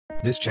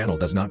This channel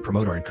does not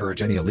promote or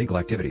encourage any illegal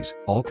activities.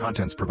 All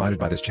contents provided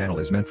by this channel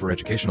is meant for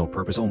educational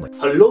purpose only.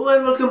 Hello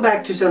and welcome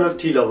back to channel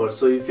Tea Lovers.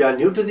 So if you are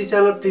new to the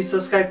channel, please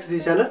subscribe to the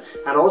channel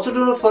and also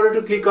do not forget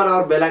to click on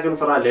our bell icon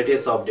for our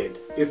latest update.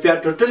 If you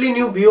are totally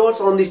new viewers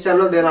on this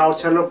channel, then our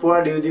channel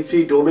provides you the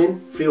free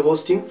domain, free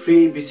hosting,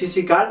 free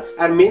BCC card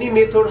and many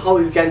methods how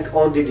you can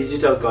earn the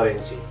digital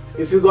currency.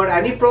 If you got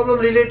any problem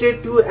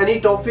related to any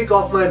topic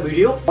of my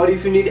video, or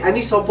if you need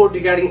any support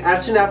regarding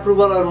AdSense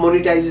approval or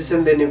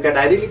monetization, then you can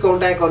directly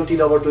contact on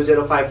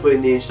tlover2054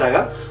 in the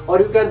Instagram, or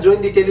you can join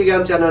the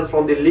Telegram channel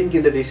from the link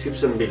in the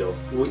description below.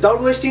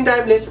 Without wasting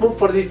time, let's move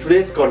for the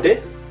today's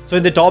content. So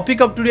in the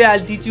topic of today,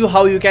 I'll teach you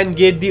how you can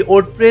get the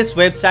Wordpress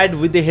website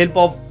with the help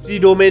of free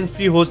domain,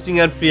 free hosting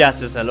and free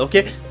SSL.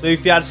 Okay, so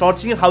if you are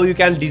searching how you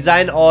can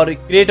design or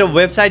create a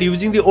website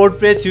using the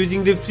Wordpress,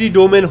 using the free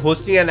domain,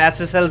 hosting and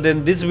SSL,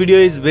 then this video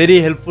is very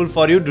helpful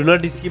for you. Do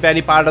not skip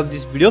any part of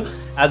this video.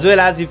 As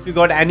well as if you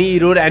got any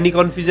error, any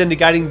confusion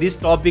regarding this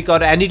topic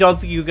or any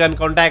topic, you can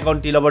contact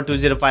on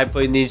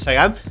tlover2054 in the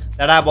Instagram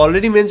that I have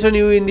already mentioned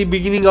you in the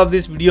beginning of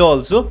this video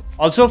also.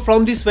 Also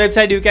from this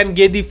website you can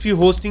get the free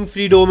hosting,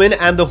 free domain,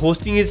 and the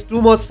hosting is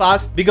too much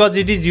fast because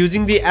it is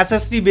using the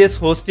SSD based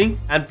hosting.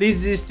 And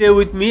please stay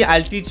with me,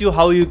 I'll teach you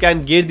how you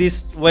can get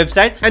this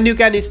website and you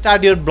can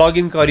start your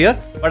blogging career.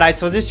 But I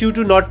suggest you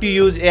to not to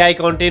use AI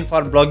content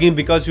for blogging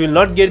because you will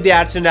not get the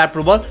AdSense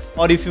approval.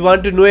 Or if you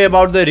want to know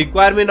about the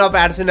requirement of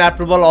AdSense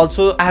approval,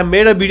 also I have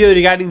made a video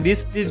regarding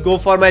this. Please go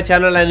for my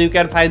channel and you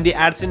can find the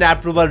AdSense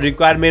approval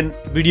requirement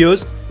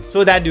videos,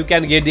 so that you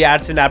can get the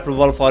AdSense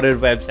approval for your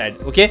website.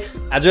 Okay,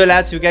 as well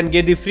as you can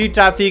get the free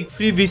traffic,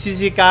 free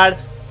VCC card,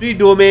 free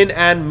domain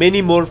and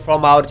many more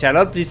from our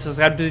channel. Please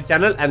subscribe to the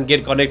channel and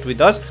get connect with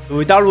us. So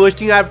without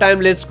wasting our time,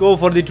 let's go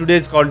for the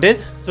today's content.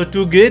 So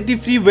to get the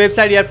free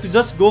website, you have to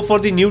just go for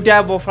the new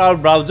tab of our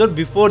browser.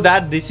 Before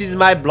that, this is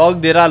my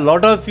blog. There are a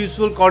lot of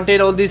useful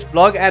content on this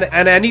blog,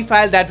 and any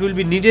file that will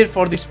be needed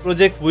for this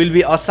project will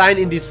be assigned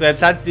in this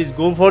website. Please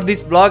go for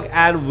this blog,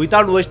 and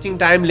without wasting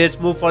time, let's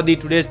move for the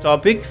today's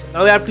topic.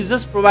 Now you have to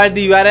just provide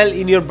the URL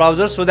in your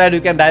browser so that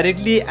you can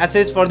directly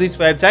access for this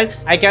website.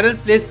 I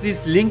cannot place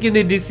this link in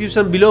the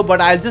description below,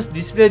 but I'll just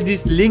display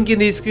this link in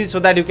the screen so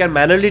that you can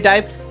manually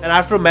type, and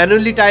after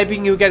manually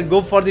typing you can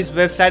go for this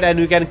website and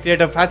you can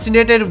create a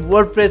fascinating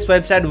WordPress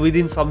website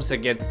within some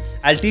second.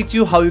 I'll teach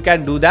you how you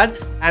can do that,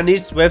 and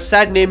its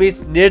website name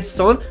is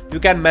Netson. You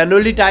can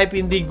manually type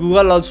in the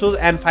Google also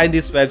and find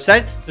this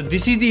website. So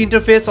this is the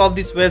interface of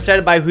this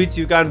website by which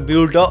you can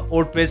build a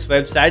WordPress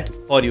website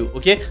for you.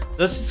 Okay,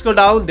 just scroll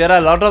down. There are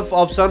a lot of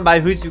options by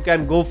which you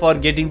can go for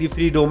getting the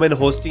free domain,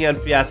 hosting and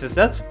free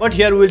SSL, but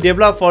here we'll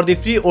develop for the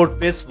free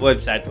WordPress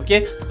website.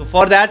 Okay, so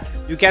for that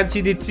you can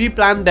see the three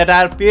plans that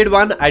are paid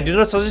one. I do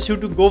not suggest you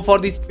to go for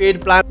this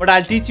paid plan, but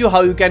I'll teach you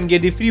how you can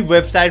get the free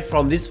website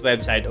from this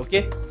website.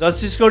 Okay,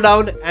 just scroll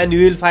down and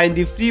you will find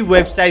the free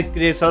website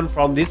creation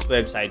from this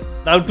website.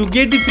 Now to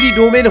get the free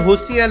domain,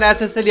 hosting and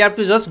SSL, you have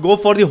to just go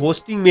for the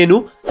hosting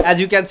menu as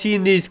you can see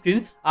in the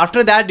screen.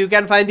 After that you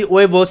can find the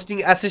web hosting,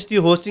 SSD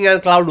hosting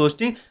and cloud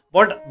hosting.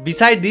 But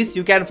beside this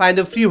you can find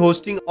the free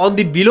hosting on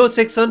the below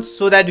section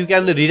so that you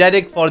can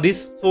redirect for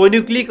this. So when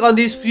you click on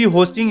this free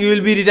hosting, you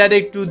will be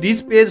redirected to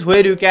this page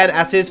where you can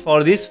access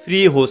for this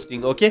free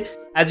hosting. Okay,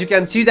 as you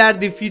can see that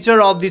the feature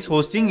of this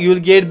hosting, you will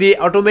get the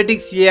automatic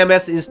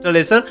CMS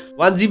installation,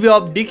 1 GB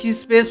of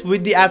disk space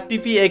with the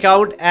FTP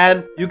account,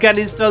 and you can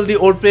install the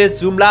WordPress,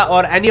 Joomla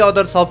or any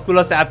other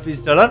softcoolers app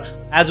installer.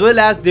 As well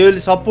as they will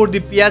support the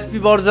PHP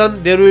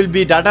version, there will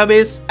be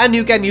database, and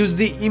you can use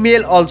the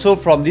email also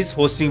from this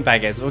hosting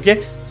package.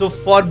 Okay, so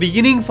for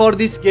beginning for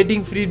this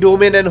getting free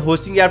domain and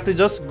hosting, you have to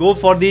just go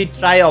for the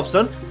try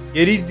option.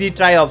 Here is the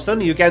try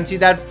option. You can see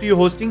that free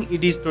hosting,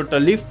 it is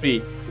totally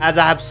free as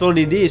I have shown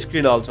in the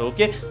screen also.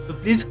 Okay, so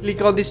please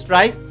click on this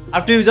try.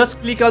 After you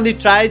just click on the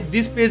try,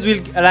 this page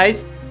will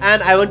arise,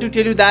 and I want to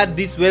tell you that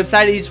this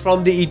website is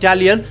from the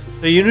Italian.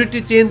 So you need to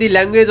change the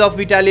language of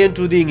Italian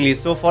to the English.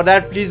 So for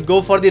that, please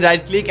go for the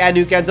right click and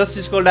you can just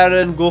scroll down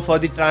and go for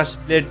the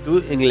translate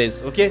to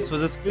English. Okay, so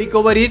just click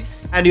over it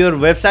and your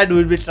website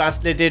will be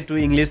translated to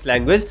English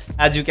language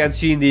as you can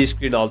see in the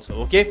screen also.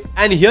 Okay,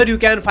 and here you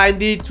can find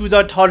the choose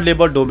a third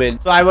level domain.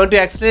 So I want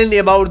to explain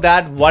about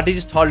that. What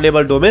is third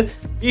level domain?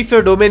 If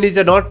your domain is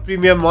a not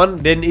premium one,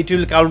 then it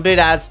will count it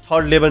as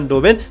third level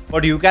domain,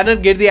 but you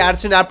cannot get the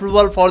AdSense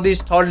approval for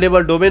this third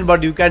level domain,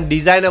 but you can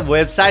design a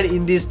website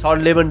in this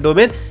third level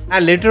domain,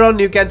 and later on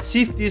you can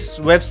shift this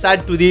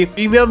website to the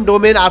premium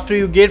domain after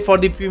you get for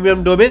the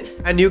premium domain,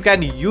 and you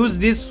can use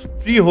this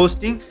free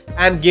hosting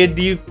and get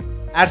the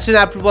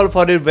AdSense approval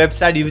for your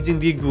website using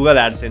the Google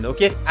AdSense.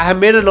 Okay, I have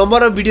made a number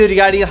of videos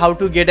regarding how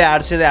to get an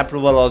AdSense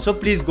approval also.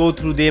 Please go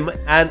through them,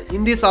 and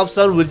in this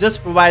option we'll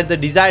just provide the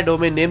desired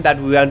domain name that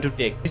we want to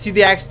take. This is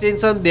the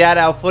extension they are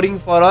offering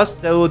for us.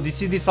 So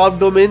this is the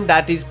subdomain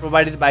that is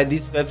provided by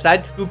this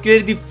website to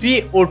create the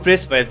free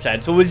WordPress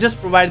website. So we'll just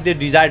provide the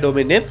desired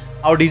domain name.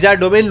 Our desired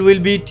domain will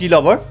be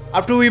tlover.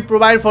 After we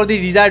provide for the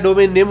desired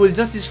domain name, we'll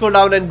just scroll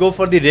down and go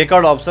for the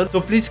record option.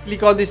 So please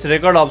click on this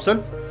record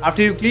option.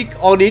 After you click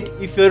on it,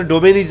 if your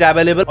domain is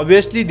available,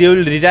 obviously they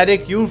will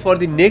redirect you for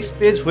the next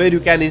page where you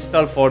can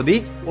install for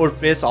the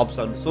WordPress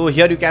option. So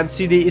here you can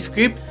see the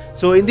script.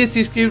 So in this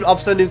script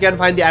option you can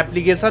find the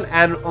application,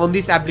 and on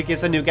this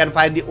application you can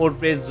find the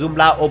WordPress,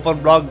 Joomla,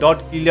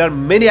 OpenBlog, Clear,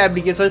 many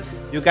applications.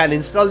 You can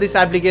install this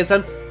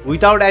application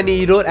without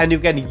any error, and you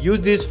can use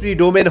this free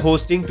domain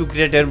hosting to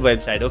create your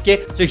website.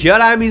 Okay, so here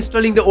I am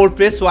installing the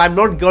WordPress, so I'm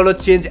not gonna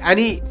change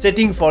any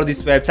setting for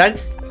this website.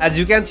 As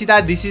you can see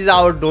that this is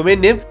our domain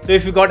name. So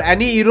if you got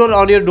any error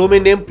on your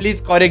domain name, please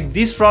correct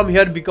this from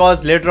here,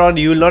 because later on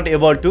you will not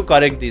able to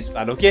correct this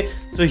one. Okay,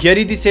 so here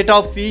is the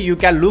setup fee. You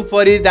can look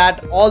for it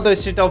that all the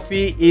setup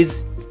fee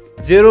is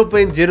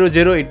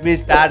 0.00. It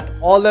means that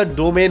all the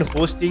domain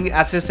hosting,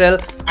 SSL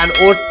and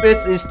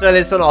WordPress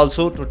installation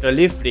also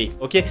totally free.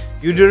 Okay,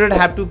 you do not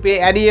have to pay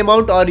any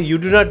amount, or you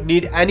do not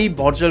need any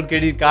virtual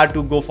credit card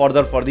to go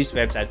further for this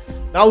website.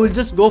 Now we'll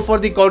just go for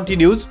the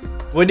continues.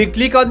 When you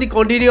click on the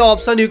continue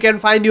option, you can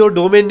find your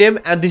domain name,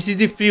 and this is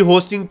the free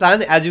hosting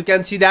plan. As you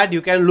can see that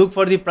you can look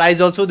for the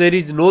price also. There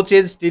is no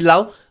change till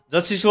now.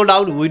 Just scroll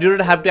down. We do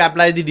not have to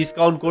apply the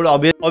discount code.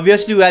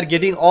 Obviously we are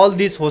getting all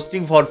this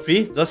hosting for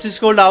free. Just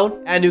scroll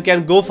down and you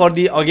can go for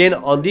the again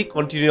on the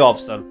continue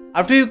option.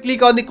 After you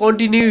click on the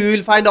continue, you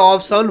will find an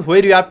option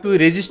where you have to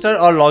register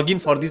or login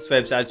for this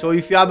website. So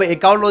if you have an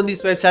account on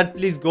this website,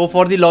 please go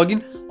for the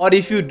login, or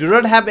if you do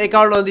not have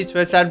account on this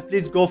website,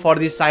 please go for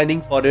the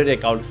signing for your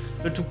account.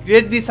 So to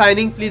create the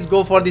signing, please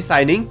go for the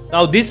signing.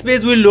 Now this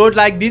page will load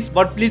like this,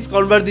 but please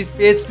convert this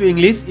page to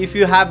English. If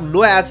you have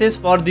no access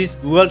for this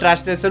Google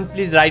translation,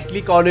 please right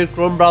click on your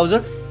Chrome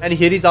browser, and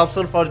here is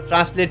option for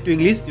translate to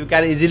English. You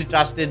can easily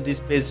translate this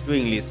page to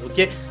English.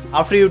 Okay,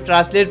 after you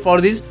translate for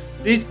this,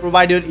 please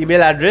provide your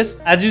email address.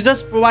 As you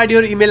just provide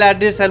your email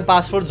address and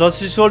password, just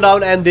scroll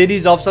down and there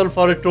is option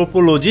for a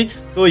topology.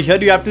 So here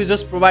you have to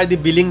just provide the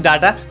billing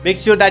data. Make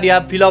sure that you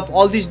have fill up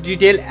all this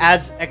detail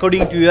as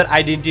according to your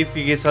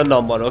identification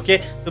number.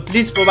 Okay, so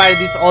please provide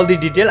this all the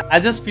detail. I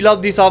just fill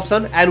up this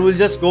option and we'll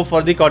just go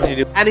for the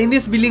continue. And in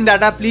this billing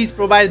data, please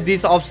provide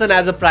this option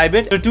as a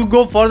private. So to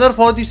go further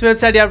for this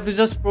website, you have to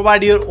just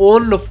provide your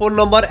own phone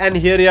number, and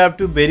here you have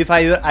to verify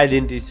your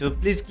identity. So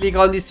please click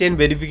on the send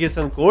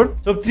verification code.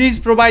 So please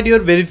provide your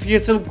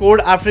verification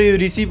code after you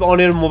receive on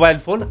your mobile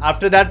phone.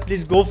 After that,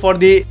 please go for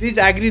the please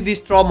agree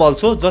this term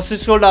also. Just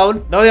scroll down.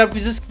 Now you have to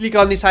just click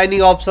on the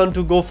signing option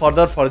to go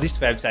further for this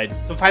website.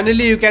 So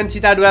finally you can see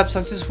that we have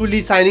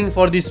successfully signing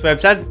for this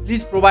website.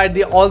 Please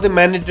provide all the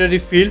mandatory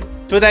field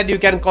so that you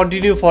can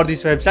continue for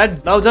this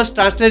website. Now just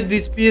translate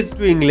this page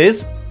to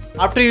English.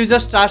 After you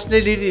just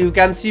translate it, you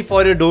can see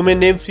for your domain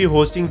name free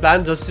hosting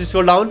plan. Just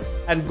scroll down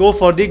and go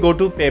for the go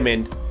to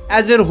payment.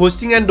 As your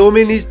hosting and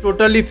domain is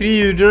totally free,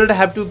 you do not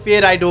have to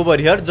pay right over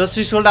here.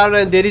 Just scroll down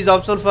and there is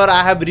option for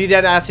I have read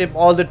and accept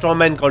all the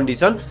term and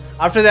condition.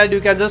 After that, you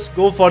can just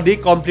go for the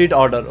complete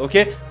order.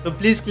 Okay, so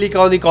please click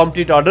on the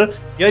complete order.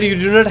 Here you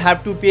do not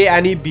have to pay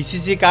any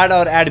BCC card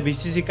or add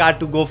BCC card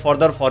to go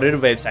further for your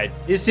website.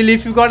 Still,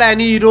 if you got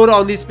any error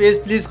on this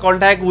page, please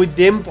contact with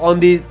them on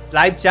the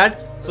live chat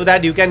so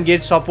that you can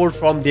get support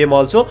from them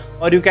also,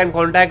 or you can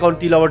contact on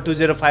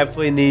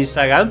till2054 in the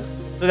Instagram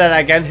so that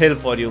I can help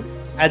for you.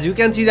 As you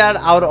can see that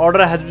our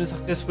order has been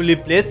successfully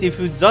placed. If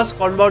you just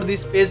convert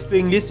this page to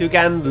English, you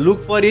can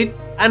look for it.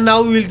 And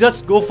now we will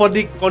just go for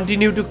the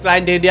continue to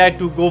client area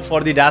to go for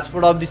the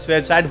dashboard of this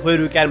website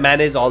where you can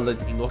manage all the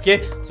things.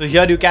 Okay, so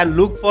here you can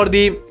look for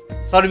the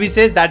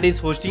services, that is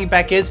hosting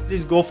package.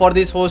 Please go for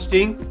this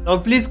hosting. Now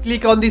please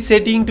click on the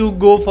setting to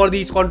go for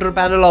the control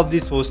panel of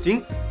this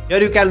hosting. Here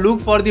you can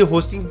look for the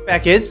hosting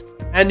package,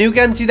 and you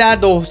can see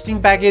that the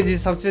hosting package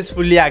is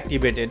successfully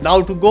activated.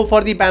 Now to go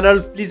for the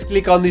panel, please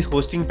click on this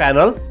hosting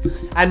panel,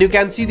 and you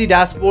can see the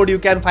dashboard. You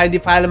can find the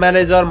file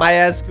manager,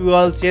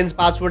 MySQL, change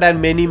password,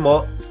 and many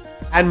more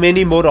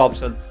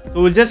options.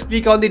 So we'll just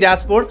click on the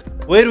dashboard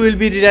where we'll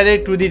be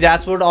redirected to the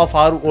dashboard of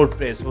our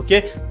WordPress.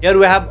 Okay, here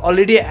we have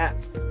already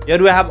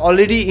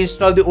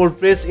installed the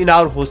WordPress in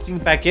our hosting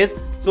package.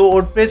 So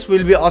WordPress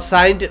will be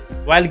assigned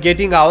while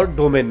getting our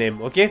domain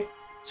name. Okay,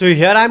 so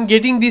here I'm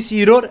getting this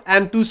error,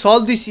 and to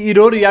solve this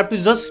error you have to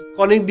just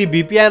connect the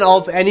VPN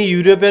of any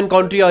European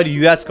country or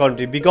US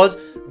country, because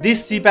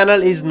this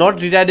cPanel is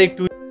not redirected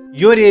to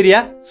your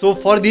area. So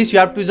for this you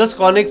have to just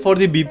connect for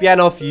the VPN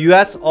of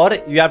US, or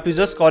you have to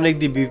just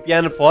connect the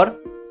VPN for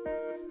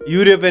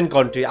European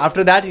country.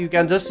 After that, you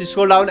can just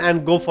scroll down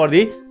and go for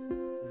the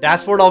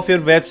dashboard of your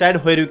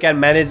website where you can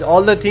manage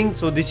all the things.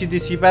 So this is the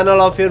cPanel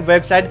of your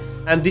website,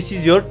 and this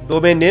is your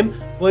domain name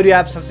where you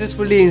have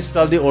successfully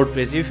installed the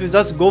WordPress. If you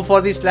just go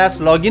for the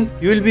 /login,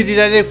 you will be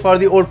redirected for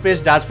the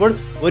WordPress dashboard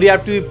where you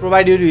have to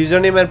provide your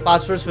username and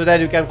password so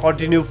that you can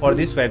continue for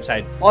this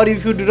website. Or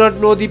if you do not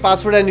know the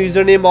password and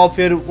username of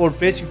your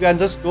WordPress, you can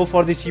just go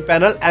for the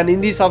cPanel, and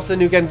in this option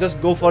you can just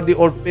go for the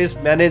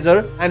WordPress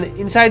manager, and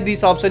inside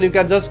this option you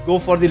can just go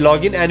for the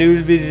login, and you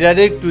will be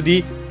redirected to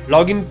the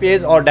login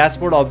page or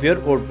dashboard of your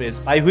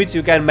WordPress, by which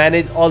you can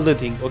manage all the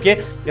things.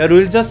 Okay, here we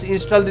will just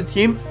install the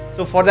theme.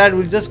 So for that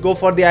we'll just go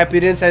for the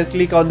appearance and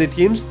click on the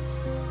themes.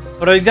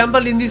 For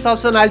example, in this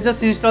option, I'll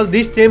just install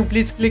this theme.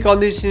 Please click on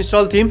this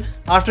install theme.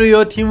 After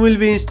your theme will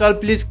be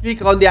installed, please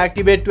click on the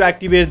activate to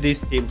activate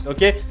these themes.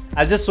 Okay,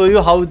 I'll just show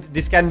you how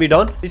this can be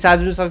done. This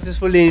has been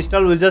successfully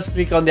installed. We'll just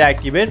click on the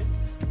activate.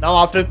 Now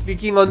after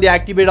clicking on the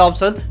activate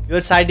option,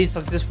 your site is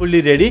successfully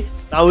ready.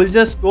 Now we'll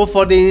just go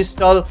for the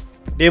install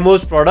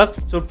demos product,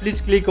 so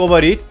please click over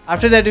it.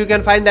 After that, you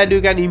can find that you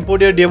can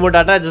import your demo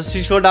data. Just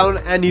scroll down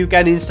and you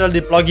can install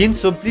the plugin.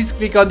 So please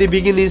click on the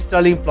begin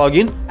installing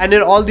plugin, and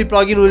then all the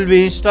plugin will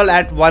be installed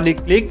at one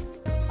click.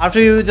 After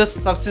you just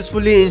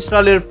successfully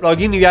install your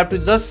plugin, you have to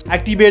just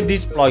activate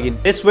this plugin.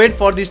 Let's wait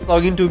for this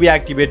plugin to be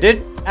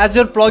activated. As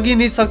your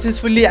plugin is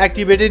successfully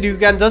activated, you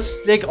can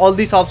just select all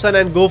this option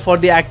and go for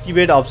the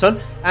activate option,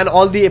 and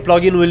all the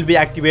plugin will be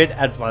activated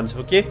at once.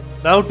 Okay,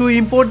 now to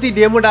import the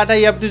demo data,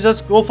 you have to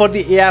just go for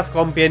the AF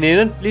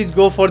companion. Please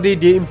go for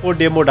the import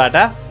demo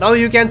data. Now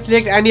you can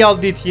select any of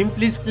the theme.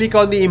 Please click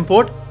on the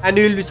import, and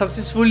you will be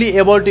successfully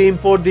able to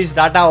import this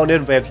data on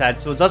your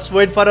website. So just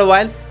wait for a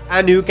while,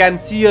 and you can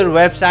see your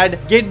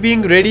website get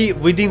being ready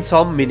within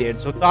some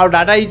minutes. So our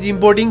data is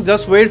importing.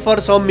 Just wait for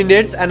some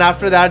minutes, and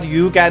after that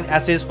you can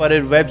access for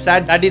a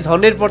website that is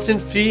 100%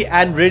 free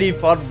and ready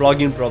for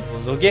blogging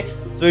purpose. Okay,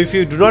 so if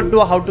you do not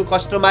know how to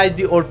customize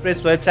the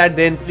WordPress website,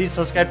 then please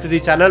subscribe to the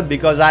channel,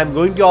 because I am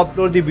going to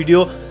upload the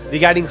video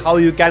regarding how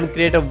you can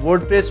create a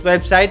WordPress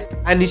website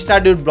and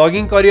start your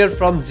blogging career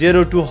from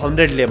 0 to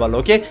 100 level.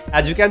 Okay,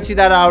 as you can see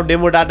that our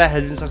demo data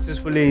has been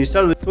successfully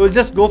installed. So we'll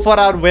just go for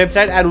our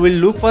website and we'll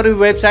look for a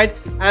website,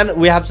 and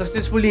we have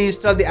successfully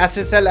installed the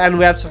SSL, and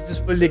we have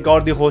successfully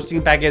got the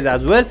hosting package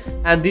as well.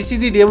 And this is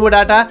the demo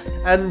data,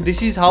 and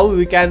this is how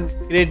we can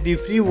create the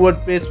free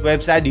WordPress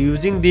website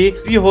using the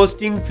free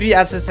hosting, free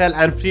SSL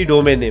and free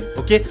domain name.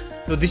 Okay,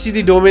 so this is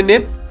the domain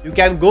name. You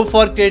can go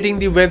for creating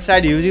the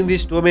website using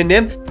this domain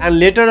name, and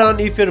later on,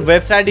 if your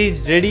website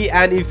is ready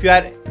and if you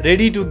are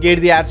ready to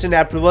get the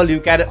AdSense approval, you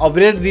can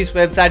upgrade this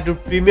website to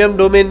premium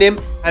domain name,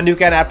 and you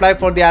can apply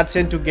for the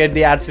AdSense to get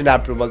the AdSense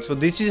approval. So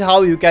this is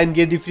how you can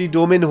get the free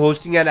domain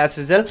hosting and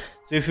SSL.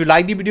 So if you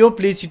like the video,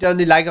 please hit on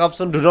the like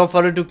option. Do not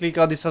forget to click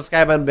on the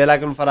subscribe and bell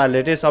icon for our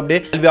latest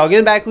update. I'll be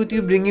again back with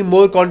you bringing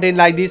more content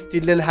like this.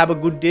 Till then, have a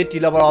good day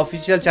till our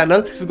official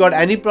channel. If you got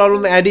any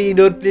problem, any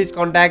error, please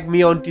contact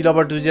me on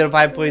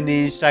tillover2054 in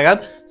the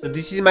Instagram. So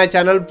this is my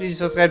channel. Please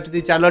subscribe to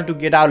the channel to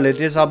get our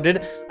latest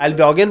update. I'll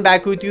be again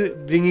back with you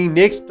bringing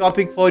next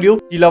topic for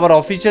you till our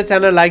official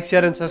channel. Like,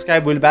 share and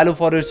subscribe will value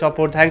for your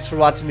support. Thanks for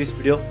watching this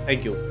video.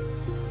 Thank you.